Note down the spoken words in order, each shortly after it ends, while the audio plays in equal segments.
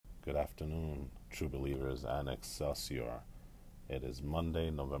Good afternoon, true believers and Excelsior. It is Monday,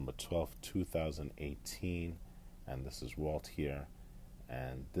 November 12th, 2018, and this is Walt here.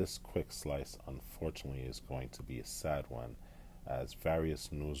 And this quick slice, unfortunately, is going to be a sad one, as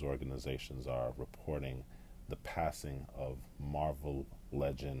various news organizations are reporting the passing of Marvel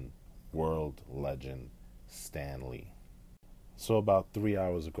legend, world legend, Stan Lee. So, about 3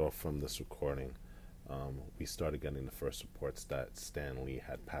 hours ago from this recording, we started getting the first reports that Stan Lee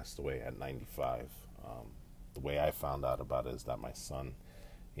had passed away at 95. The way I found out about it is that my son,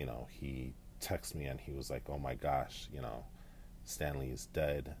 he texted me and he was like, "Oh my gosh, Stan Lee is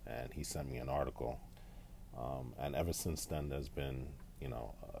dead," and he sent me an article. And ever since then, there's been, a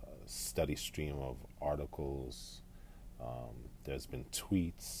steady stream of articles. There's been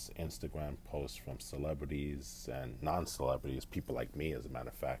tweets, Instagram posts from celebrities and non-celebrities, people like me, as a matter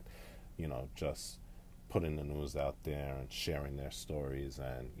of fact, just putting the news out there and sharing their stories,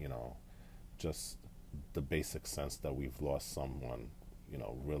 and just the basic sense that we've lost someone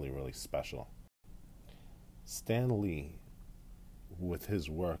really, really special. Stan Lee, with his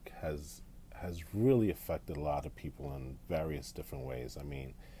work, has really affected a lot of people in various different ways. I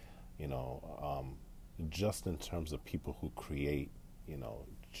mean, you know just in terms of people who create,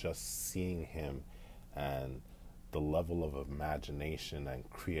 just seeing him and the level of imagination and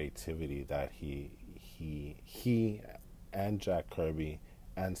creativity that he and Jack Kirby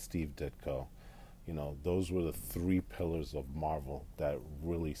and Steve Ditko, those were the three pillars of Marvel that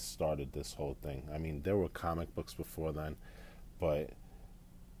really started this whole thing. I mean, there were comic books before then, but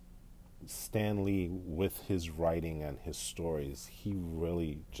Stan Lee, with his writing and his stories, he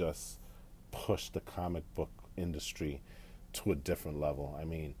really just pushed the comic book industry to a different level. I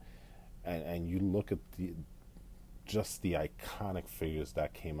mean, and you look at the iconic figures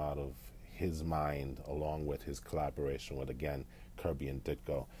that came out of his mind, along with his collaboration with, again, Kirby and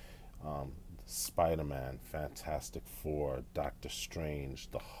Ditko. Spider-Man, Fantastic Four, Doctor Strange,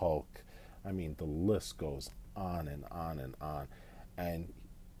 the Hulk. I mean, the list goes on and on and on. And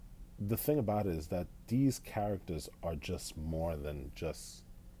the thing about it is that these characters are just more than just,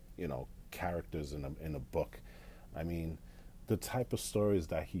 characters in a book. I mean, the type of stories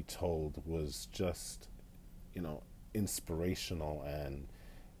that he told was just, inspirational. And,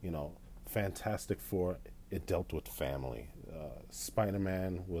 Fantastic Four, it dealt with family.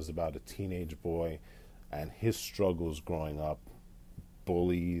 Spider-Man was about a teenage boy and his struggles growing up,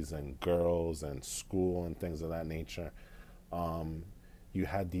 bullies and girls and school and things of that nature. You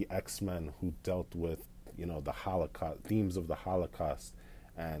had the X-Men, who dealt with, the Holocaust, themes of the Holocaust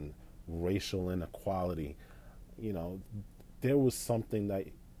and racial inequality. There was something that,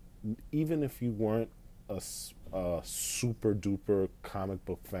 even if you weren't a super duper comic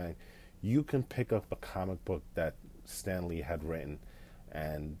book fan, you can pick up a comic book that Stan Lee had written,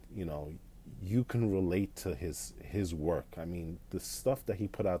 and you can relate to his work. I mean, the stuff that he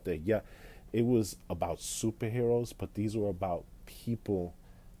put out there, yeah, it was about superheroes, but these were about people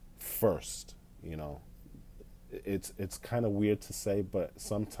first. It's kind of weird to say, but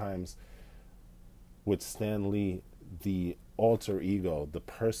sometimes with Stan Lee, the alter ego, the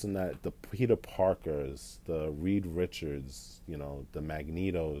person that the Peter Parkers, the Reed Richards, the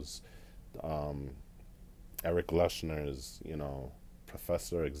Magnetos, Eric Lushner's,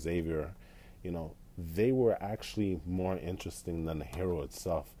 Professor Xavier, they were actually more interesting than the hero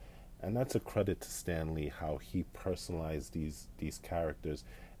itself. And that's a credit to Stan Lee, how he personalized these characters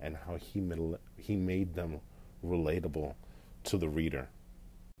and how he made them relatable to the reader.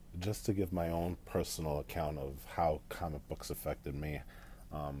 Just to give my own personal account of how comic books affected me,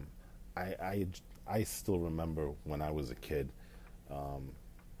 I still remember when I was a kid.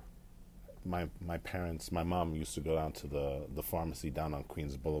 My parents, my mom used to go down to the pharmacy down on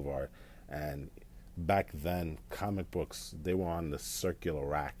Queens Boulevard, and back then comic books, they were on the circular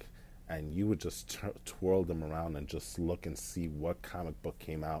rack, and you would just twirl them around and just look and see what comic book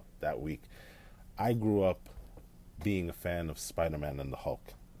came out that week. I grew up being a fan of Spider-Man and the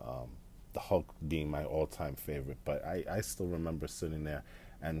Hulk, the Hulk being my all-time favorite, but I still remember sitting there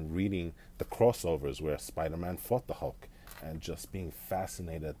and reading the crossovers where Spider-Man fought the Hulk, and just being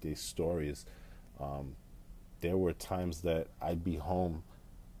fascinated at these stories. There were times that I'd be home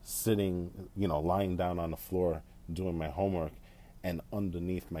sitting, lying down on the floor doing my homework, and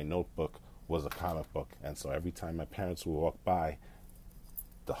underneath my notebook was a comic book. And so every time my parents would walk by,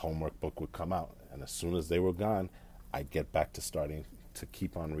 the homework book would come out. And as soon as they were gone, I'd get back to starting to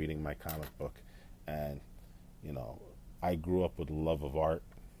keep on reading my comic book. And, I grew up with a love of art.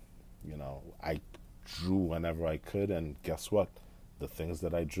 I drew whenever I could, and guess what? The things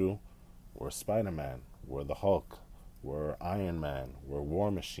that I drew were Spider-Man, were the Hulk, were Iron Man, were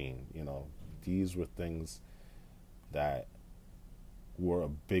War Machine. These were things that were a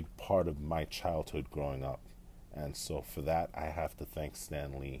big part of my childhood growing up. And so for that, I have to thank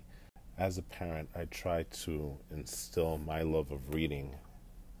Stan Lee. As a parent, I try to instill my love of reading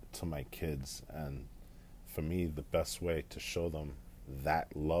to my kids. And for me, the best way to show them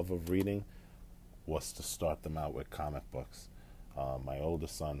that love of reading was to start them out with comic books. My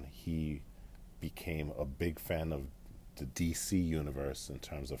oldest son, he became a big fan of the DC universe in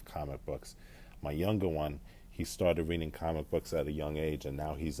terms of comic books. My younger one, he started reading comic books at a young age, and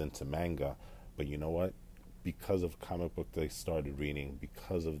now he's into manga. But you know what? Because of comic book they started reading,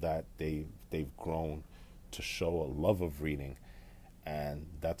 because of that, they've grown to show a love of reading. And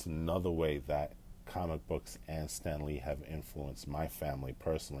that's another way that comic books and Stan Lee have influenced my family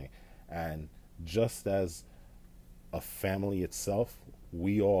personally. And just as a family itself,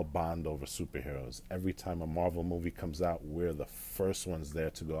 we all bond over superheroes. Every time a Marvel movie comes out, we're the first ones there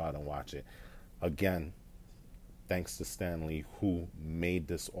to go out and watch it. Again, thanks to Stan Lee, who made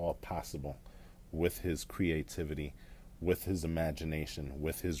this all possible with his creativity, with his imagination,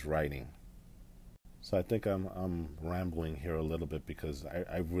 with his writing. So I think I'm rambling here a little bit because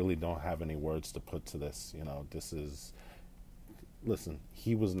I really don't have any words to put to this. Listen,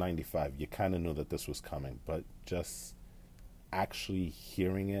 he was 95. You kind of knew that this was coming, but just actually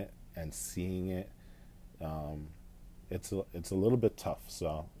hearing it and seeing it, it's a little bit tough.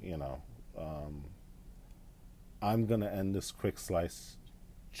 So, I'm going to end this quick slice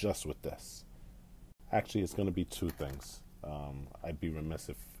just with this. Actually, it's going to be two things. I'd be remiss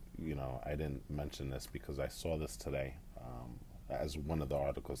if, I didn't mention this because I saw this today as one of the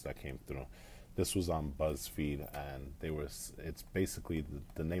articles that came through. This was on BuzzFeed, and it's basically,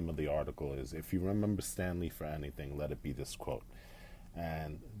 the name of the article is, "If you remember Stan Lee for anything, let it be this quote."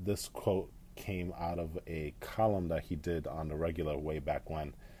 And this quote came out of a column that he did on the regular way back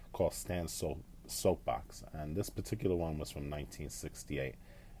when called Stan's Soapbox. And this particular one was from 1968.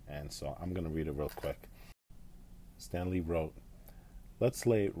 And so I'm going to read it real quick. Stan Lee wrote, "Let's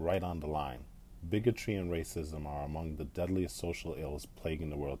lay it right on the line. Bigotry and racism are among the deadliest social ills plaguing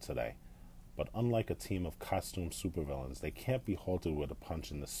the world today. But unlike a team of costume supervillains, they can't be halted with a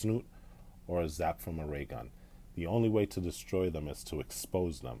punch in the snoot or a zap from a ray gun. The only way to destroy them is to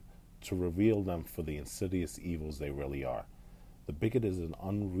expose them, to reveal them for the insidious evils they really are. The bigot is an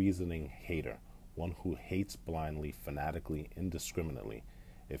unreasoning hater, one who hates blindly, fanatically, indiscriminately.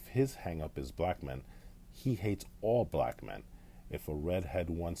 If his hang-up is black men, he hates all black men. If a redhead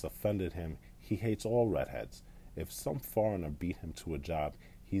once offended him, he hates all redheads. If some foreigner beat him to a job,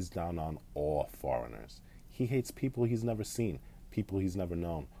 he's down on all foreigners. He hates people he's never seen, people he's never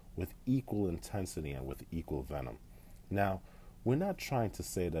known, with equal intensity and with equal venom. Now, we're not trying to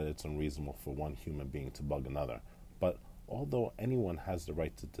say that it's unreasonable for one human being to bug another, but although anyone has the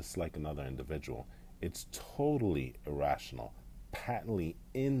right to dislike another individual, it's totally irrational, patently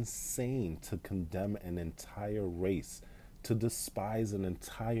insane to condemn an entire race, to despise an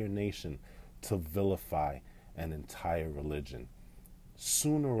entire nation, to vilify an entire religion.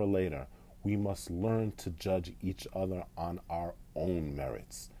 Sooner or later, we must learn to judge each other on our own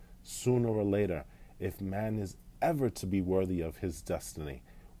merits. Sooner or later, if man is ever to be worthy of his destiny,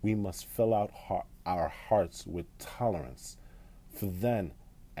 we must fill out our hearts with tolerance. For then,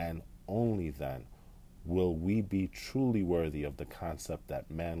 and only then, will we be truly worthy of the concept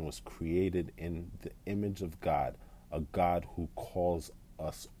that man was created in the image of God, a God who calls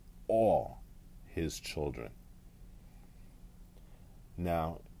us all his children."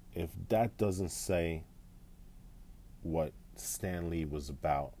 Now, if that doesn't say what Stan Lee was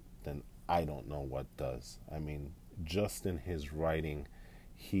about, then I don't know what does. I mean, just in his writing,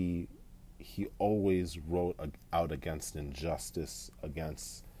 he always wrote out against injustice,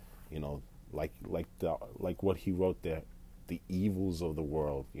 against, like what he wrote there, the evils of the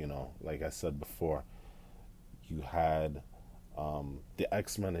world. Like I said before, you had the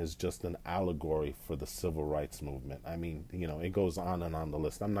X-Men is just an allegory for the civil rights movement. I mean, it goes on and on the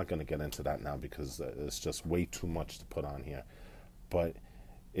list. I'm not going to get into that now because it's just way too much to put on here. But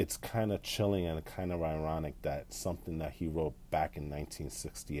it's kind of chilling and kind of ironic that something that he wrote back in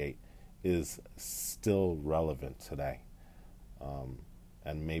 1968 is still relevant today.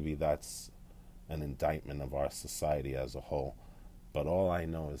 And maybe that's an indictment of our society as a whole. But all I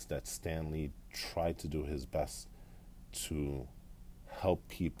know is that Stan Lee tried to do his best to help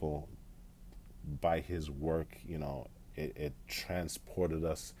people by his work. It transported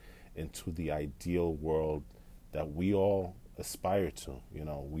us into the ideal world that we all aspire to.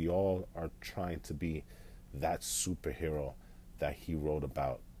 We all are trying to be that superhero that he wrote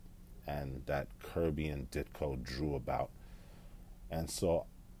about. and that Kirby and Ditko drew about. And so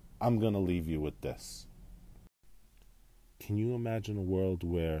I'm going to leave you with this. Can you imagine a world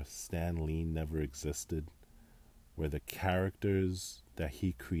where Stan Lee never existed? Where the characters that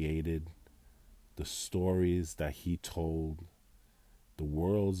he created, the stories that he told, the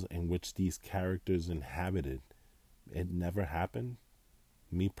worlds in which these characters inhabited, it never happened?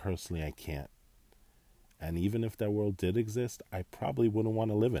 Me personally, I can't. And even if that world did exist, I probably wouldn't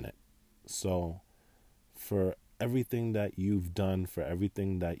want to live in it. So, for everything that you've done, for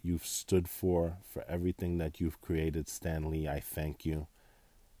everything that you've stood for everything that you've created, Stan Lee, I thank you.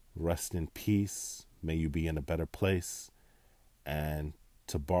 Rest in peace. May you be in a better place. And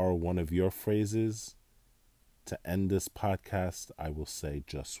to borrow one of your phrases, to end this podcast, I will say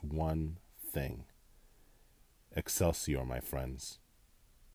just one thing. Excelsior, my friends.